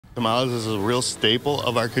Tamales is a real staple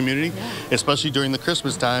of our community, especially during the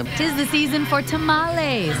Christmas time. 'Tis the season for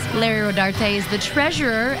tamales. Larry Rodarte is the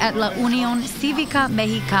treasurer at La Unión Cívica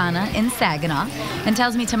Mexicana in Saginaw and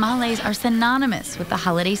tells me tamales are synonymous with the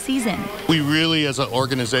holiday season. We really, as an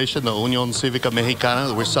organization, the Unión Cívica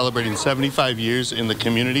Mexicana, we're celebrating 75 years in the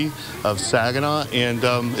community of Saginaw, and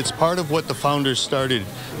it's part of what the founders started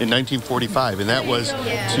in 1945, and that was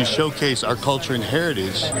to showcase our culture and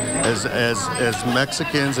heritage as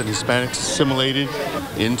Mexicans and Hispanics assimilated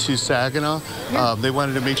into Saginaw. They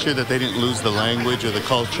wanted to make sure that they didn't lose the language or the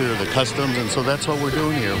culture or the customs, and so that's what we're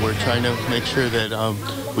doing here. We're trying to make sure that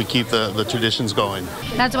we keep the traditions going.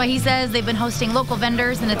 That's why he says they've been hosting local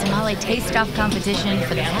vendors in a Tamale Taste-Off competition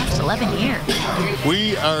for the past 11 years.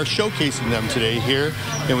 We are showcasing them today here,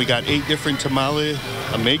 and we got 8 different tamale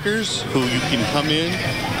makers who you can come in,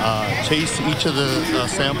 taste each of the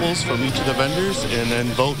samples from each of the vendors, and then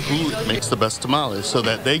vote who makes the best tamales so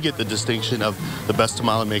that they get the distinction of the best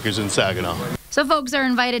tamale makers in Saginaw. So folks are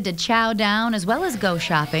invited to chow down as well as go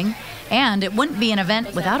shopping, and it wouldn't be an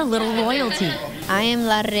event without a little royalty. I am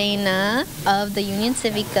La Reina of the Unión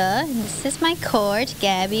Cívica. This is my court,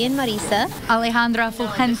 Gabby and Marisa. Alejandra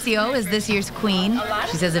Fulgencio is this year's queen.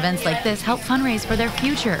 She says events like this help fundraise for their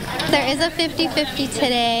future. There is a 50-50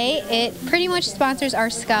 today. It pretty much sponsors our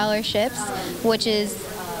scholarships, which is,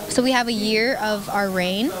 so we have a year of our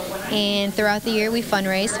reign, and throughout the year we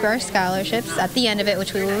fundraise for our scholarships at the end of it,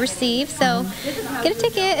 which we will receive. So get a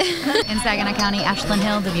ticket. In Saginaw County, Ashland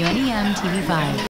Hill, WNEM TV5.